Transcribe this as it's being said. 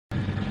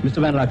Mr.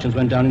 Van Latchens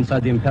went down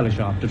inside the impeller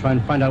shaft to try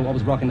and find out what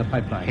was blocking the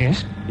pipeline.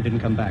 Yes? He didn't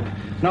come back.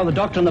 Now the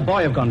doctor and the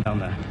boy have gone down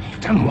there.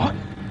 Done what?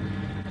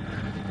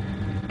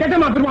 Get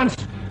them up at once!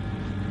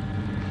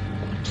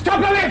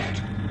 Stop the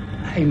lift!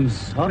 I'm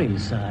sorry,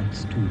 sir.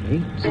 It's too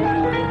late.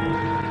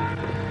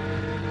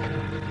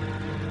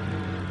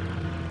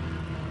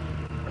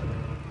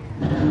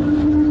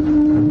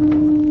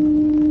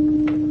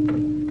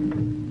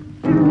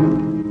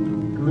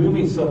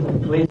 Gloomy sort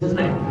of place, isn't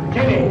it?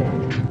 Jimmy!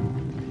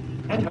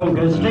 That hole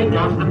goes straight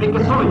down to the big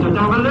gasometer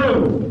down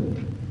below.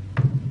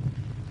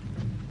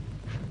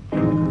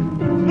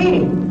 Hey!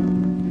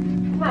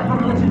 Well,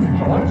 not much in the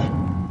torch.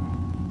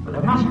 But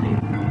there must be.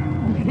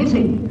 Where is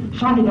he?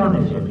 Shine it down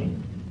there, Jimmy.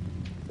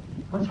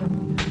 What's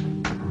happening?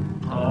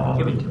 Oh,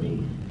 give it to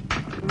me.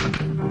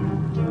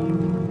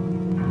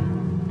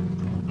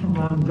 Come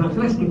on, Doc,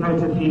 let's get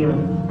out of here.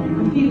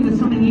 I'm feeling there's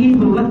something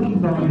evil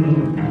lurking down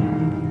here.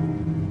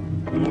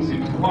 It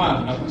seems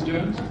quiet enough, Miss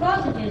Jones. Of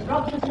course it is.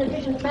 Robson's an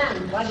efficient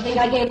man. Why do you think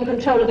I gave him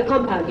control of the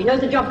compound? He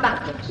knows the job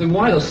backwards. Then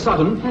why the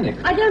sudden panic?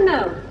 I don't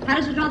know.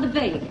 Harris was rather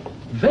vague.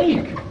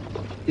 Vague?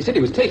 He said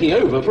he was taking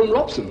over from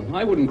Robson.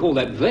 I wouldn't call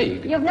that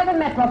vague. You've never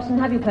met Robson,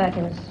 have you,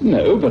 Perkins?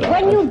 No, but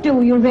When you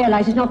do, you'll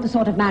realize he's not the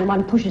sort of man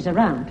one pushes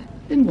around.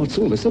 Then what's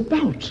all this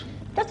about?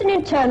 Just an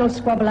internal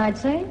squabble, I'd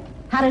say.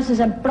 Harris is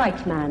a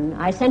bright man.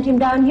 I sent him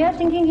down here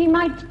thinking he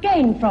might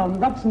gain from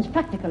Robson's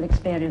practical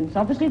experience.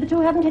 Obviously, the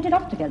two haven't hit it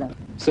off together.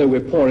 So we're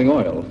pouring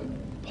oil.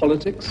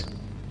 Politics?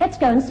 Let's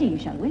go and see,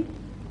 shall we?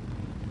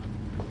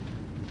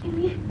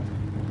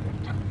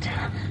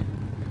 Doctor.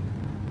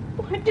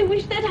 Oh, I do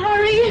wish they'd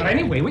hurry. But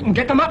anyway, we can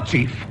get them up,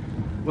 Chief.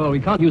 Well, we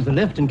can't use the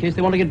lift in case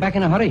they want to get back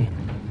in a hurry.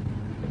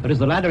 But is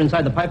the ladder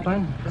inside the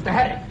pipeline? Mr.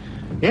 Harris,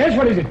 Yes,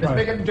 what is it, Miss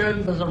Boris? Bigham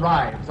Jones has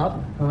arrived, sir.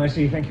 Oh, I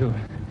see, thank you.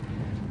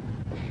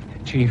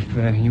 Chief,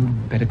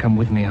 you'd better come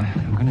with me.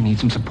 I'm going to need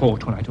some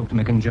support when I talk to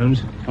Megan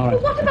Jones. All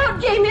right. What about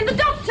Jamie and the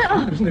doctor?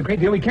 There isn't a great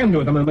deal we can do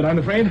at the moment, I'm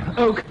afraid.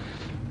 Oak,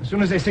 as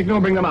soon as they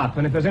signal, bring them up.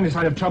 And if there's any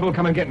sign of trouble,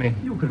 come and get me.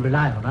 You could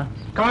rely on us.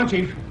 Come on,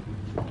 Chief.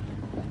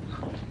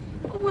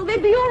 Will they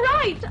be all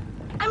right?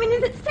 I mean,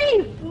 is it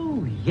safe?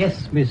 Oh,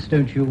 yes, miss,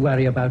 don't you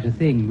worry about a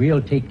thing.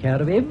 We'll take care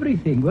of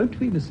everything, won't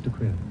we, Mr.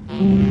 Quill?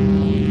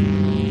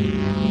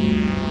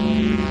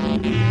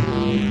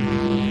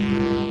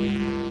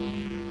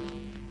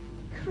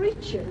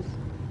 Creatures.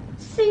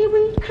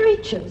 Seaweed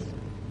creatures.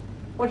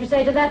 What do you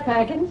say to that,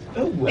 Perkins?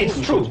 It's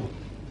true.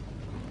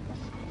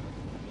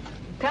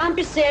 Can't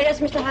be serious,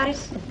 Mr.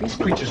 Harris. These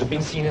creatures have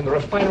been seen in the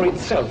refinery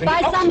itself. In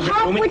By the some oxygen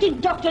room,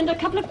 half-witted doctor and a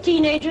couple of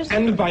teenagers.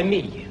 and by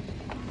me.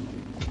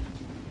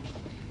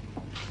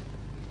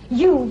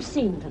 You've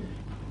seen them.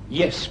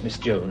 Yes, Miss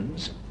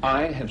Jones,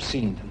 I have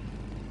seen them.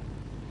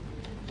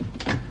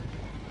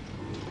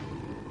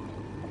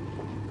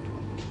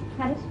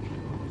 Harris?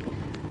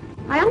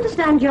 I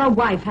understand your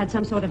wife had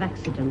some sort of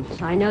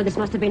accident. I know this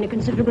must have been a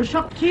considerable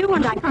shock to you,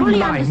 and I I'm fully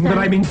lying understand. that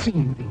I've been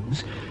seeing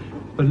things.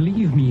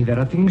 Believe me, there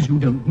are things you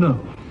don't know.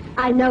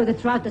 I know that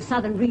throughout the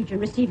southern region,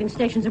 receiving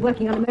stations are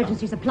working on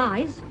emergency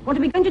supplies. What are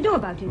we going to do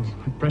about it?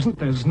 At present,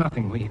 there's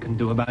nothing we can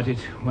do about it.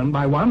 One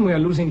by one, we are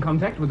losing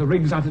contact with the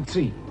rigs out at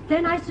sea.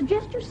 Then I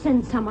suggest you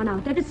send someone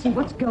out there to see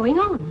what's going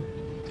on.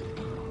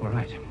 All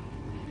right.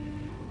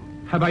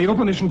 Have I your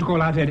permission to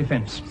call out air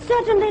defense?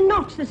 Certainly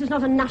not. This is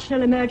not a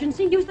national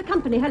emergency. Use the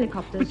company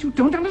helicopters. But you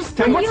don't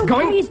understand Will what's you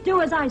going... please do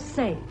as I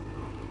say?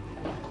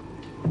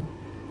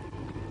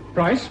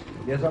 Bryce,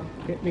 Yes, sir.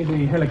 get me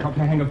the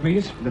helicopter hangar,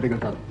 please. Very good,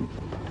 sir.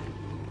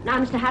 Now,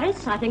 Mr.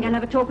 Harris, I think I'll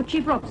have a talk with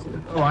Chief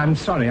Robson. Oh, I'm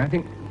sorry. I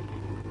think...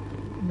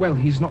 Well,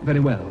 he's not very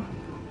well.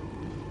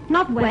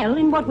 Not well?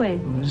 In what way?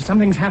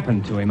 Something's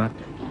happened to him.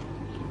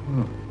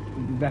 Oh,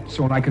 that's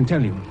all I can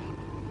tell you.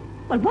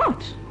 Well,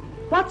 what?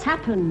 What's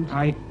happened?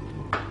 I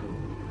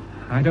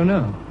don't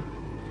know.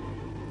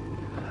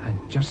 I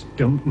just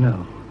don't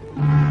know.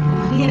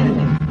 See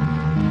anything?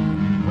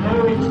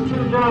 No, it's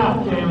too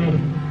dark, Jamie.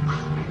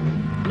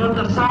 Not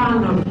the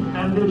sound of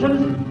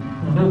ambulances.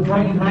 No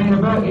train hanging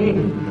about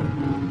here.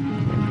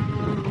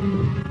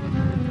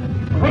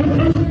 Wait,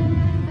 this.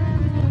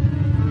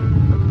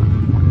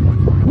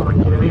 Come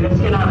on, Jamie, let's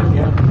get out of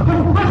here.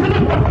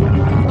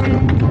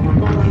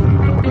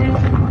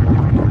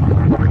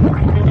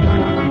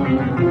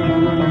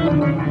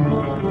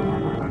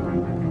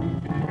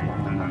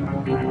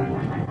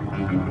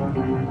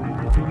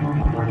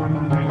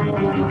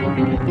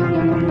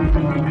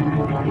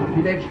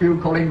 Fid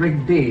HQ calling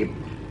rig D.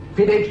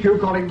 Fid HQ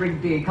calling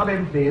rig D. Come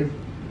in, please.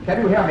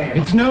 Can you hear me?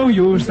 It's no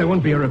use. There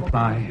won't be a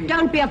reply.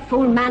 Don't be a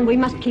fool, man. We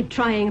must keep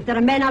trying. If there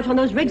are men out on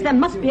those rigs, there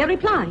must be a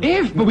reply.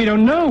 If, but we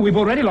don't know. We've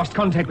already lost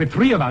contact with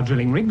 3 of our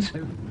drilling rigs.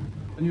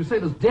 And you say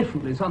there's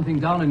definitely something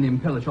down in the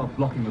impeller shop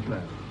blocking the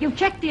flow. You've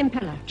checked the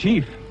impeller.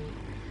 Chief,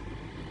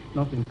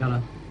 Not the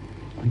impeller.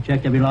 We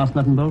checked every last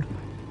nut and bolt.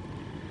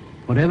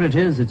 Whatever it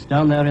is, it's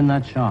down there in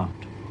that shaft.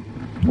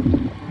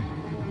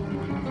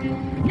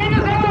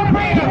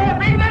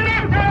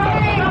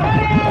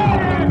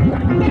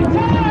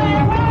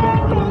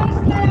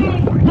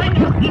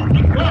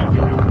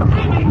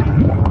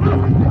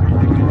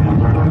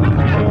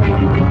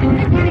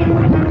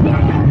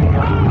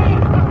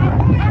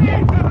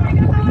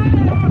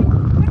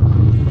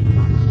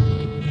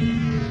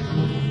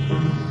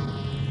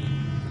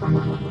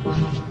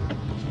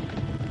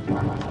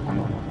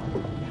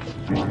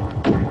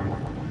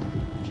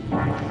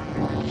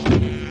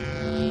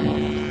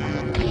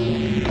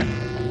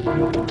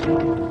 You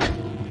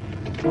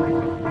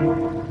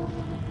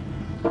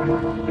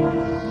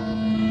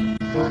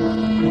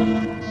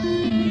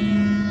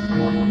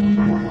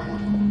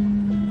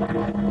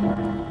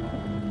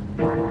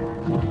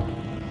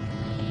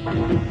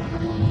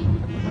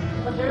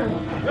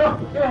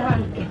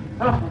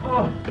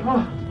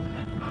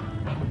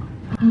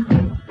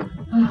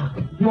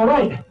all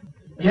right?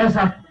 Yes,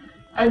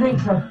 I think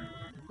so.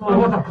 Oh,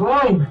 what a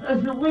climb.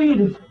 There's the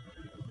weed.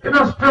 It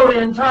must fill the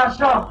entire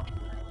shop.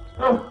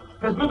 Oh,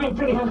 it's moving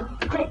pretty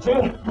quick,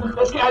 too.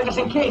 Let's get out just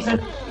in case.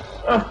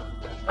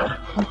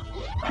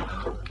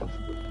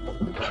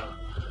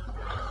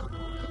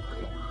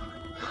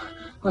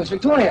 Where's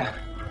Victoria?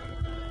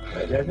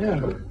 I don't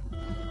know.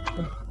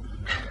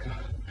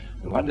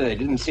 No wonder they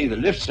didn't see the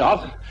lift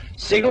stop.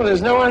 Signal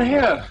there's no one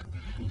here.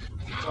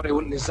 Victoria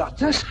wouldn't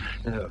desert us.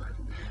 No.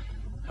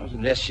 Not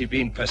unless she'd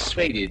been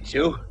persuaded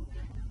to.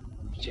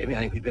 Jamie, I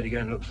think we'd better go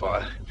and look for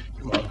her.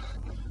 Come on.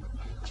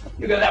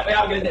 You go that way,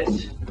 I'll go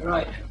this.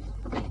 Right.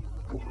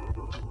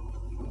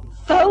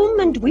 Foam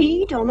and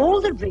weed on all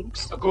the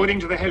rigs. According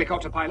to the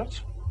helicopter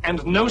pilot,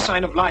 and no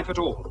sign of life at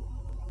all.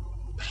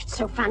 It's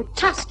so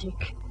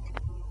fantastic.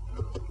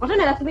 What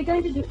on earth are we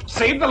going to do?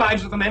 Save the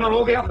lives of the men on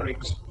all the other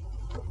rigs.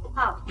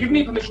 How? Give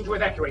me permission to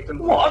evacuate them.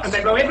 What? And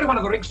then blow every one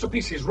of the rigs to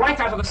pieces, right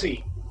out of the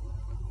sea.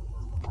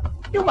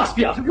 You must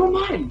be out of your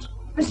mind.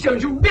 Miss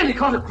Jones, you really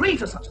can't agree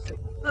to such a thing.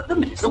 The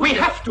minister... We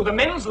have to. The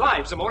men's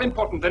lives are more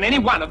important than any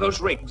one of those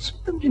rigs.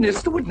 The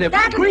minister would never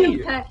That'll agree.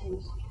 do,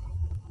 Perkins.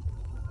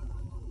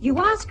 You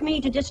ask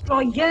me to destroy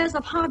years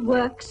of hard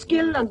work,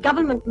 skill, and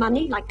government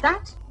money like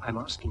that? I'm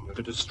asking you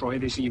to destroy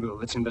this evil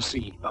that's in the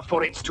sea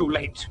before it's too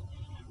late.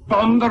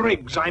 Bomb the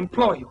rigs, I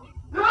implore you.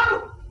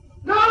 No!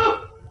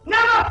 No!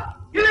 Never!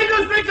 You leave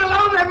those rigs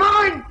alone, they're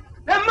mine!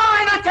 They're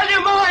mine, I tell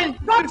you, mine!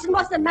 Robson,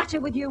 what's the matter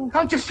with you?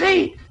 Can't you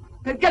see?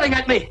 They're getting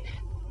at me.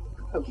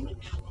 Oh,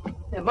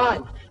 they're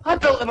mine. I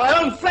built them my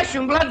own flesh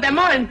and blood. They're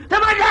mine. They're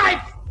my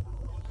life.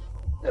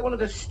 They want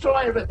to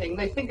destroy everything.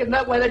 They think in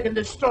that way they can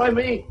destroy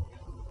me.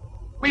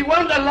 We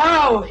won't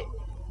allow.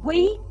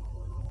 We?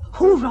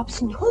 Who,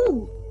 Robson,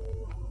 who?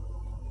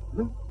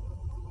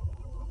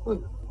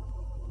 Well,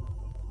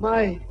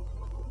 my...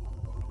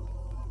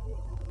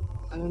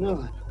 I don't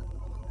know.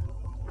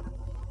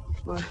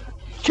 My...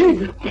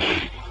 Chief!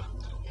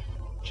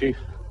 Chief.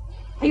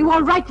 Are you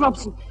all right,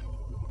 Robson?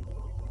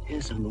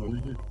 Yes, I'm all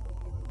right.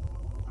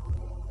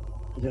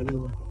 I don't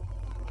know.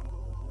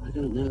 I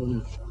don't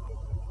know.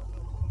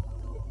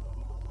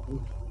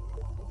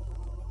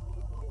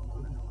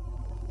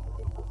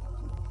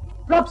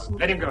 Robson.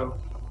 Let him go.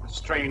 The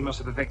strain must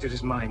have affected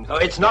his mind. Oh,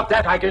 it's not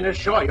that, I can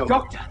assure you.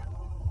 Doctor!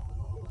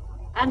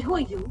 And who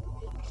are you?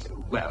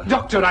 Well,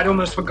 Doctor, I'd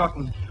almost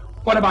forgotten.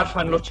 What about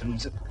Van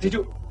Lutyens? Did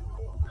you...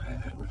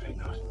 I'm afraid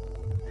not.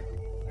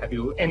 Have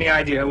you any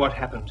idea what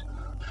happened?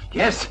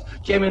 yes,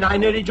 Jamie and I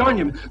nearly joined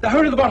him. The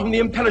whole of the bottom of the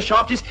impeller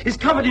shaft is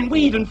covered in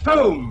weed and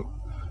foam.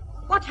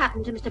 What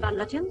happened to Mr. Van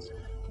Lutyens?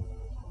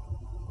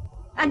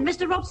 And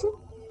Mr. Robson?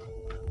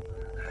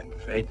 I'm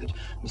afraid that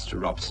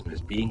Mr. Robson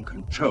is being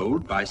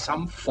controlled by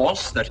some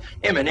force that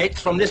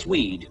emanates from this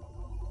weed.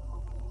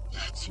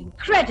 That's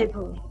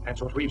incredible.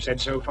 That's what we've said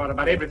so far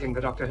about everything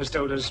the doctor has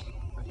told us.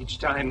 But each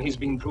time he's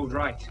been proved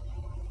right.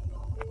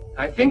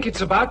 I think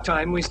it's about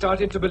time we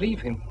started to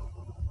believe him.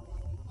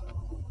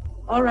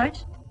 All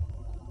right.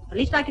 The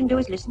least I can do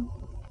is listen.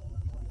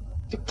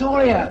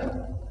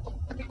 Victoria!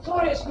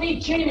 Victoria, it's me,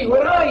 Jamie.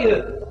 Where are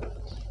you?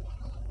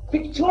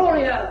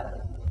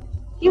 Victoria!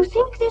 You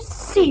think this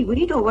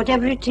seaweed, or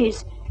whatever it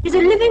is a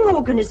living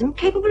organism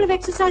capable of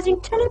exercising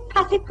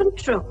telepathic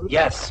control?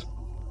 Yes.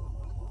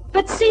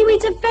 But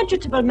seaweed's a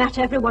vegetable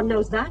matter, everyone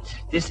knows that.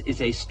 This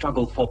is a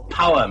struggle for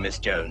power, Miss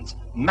Jones.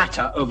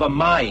 Matter over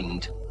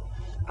mind.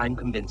 I'm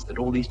convinced that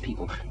all these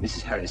people,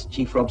 Mrs. Harris,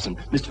 Chief Robson,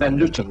 Mr. Van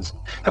Lutyens,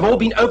 have all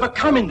been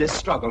overcome in this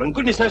struggle, and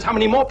goodness knows how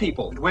many more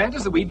people. But where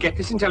does the weed get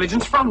this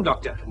intelligence from,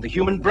 Doctor? From the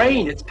human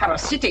brain. It's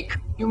parasitic.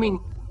 You mean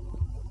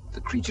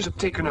the creatures have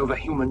taken over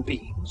human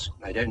beings?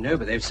 I don't know,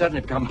 but they've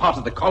certainly become part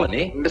of the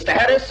colony. Mr.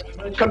 Harris,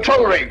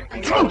 control ring.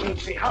 Control!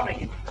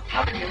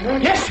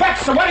 Yes,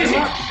 Watson, what is it?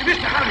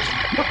 Mr. Harris,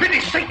 for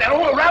pity's sake, they're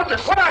all around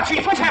us. What are,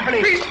 Chief? What's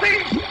happening? These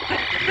things,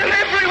 they're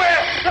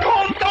everywhere. They're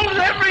all dollars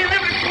every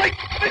place.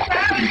 Mr.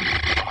 Harris.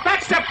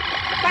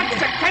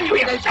 Baxter, can you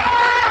hear? Get us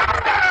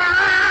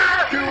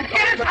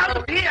out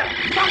of here!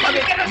 Somebody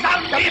get us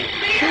out of here!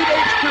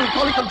 HQ,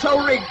 calling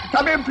control ring.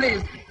 Come in,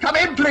 please. Come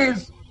in,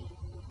 please.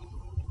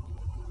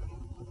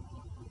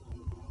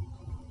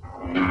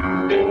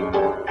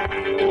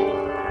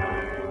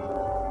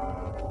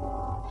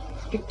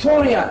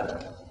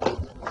 Victoria!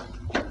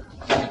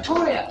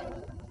 Victoria!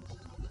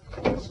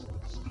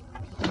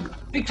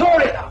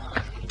 Victoria!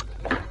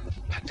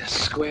 Back to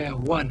square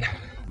one.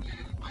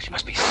 Oh, she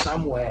must be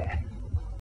somewhere.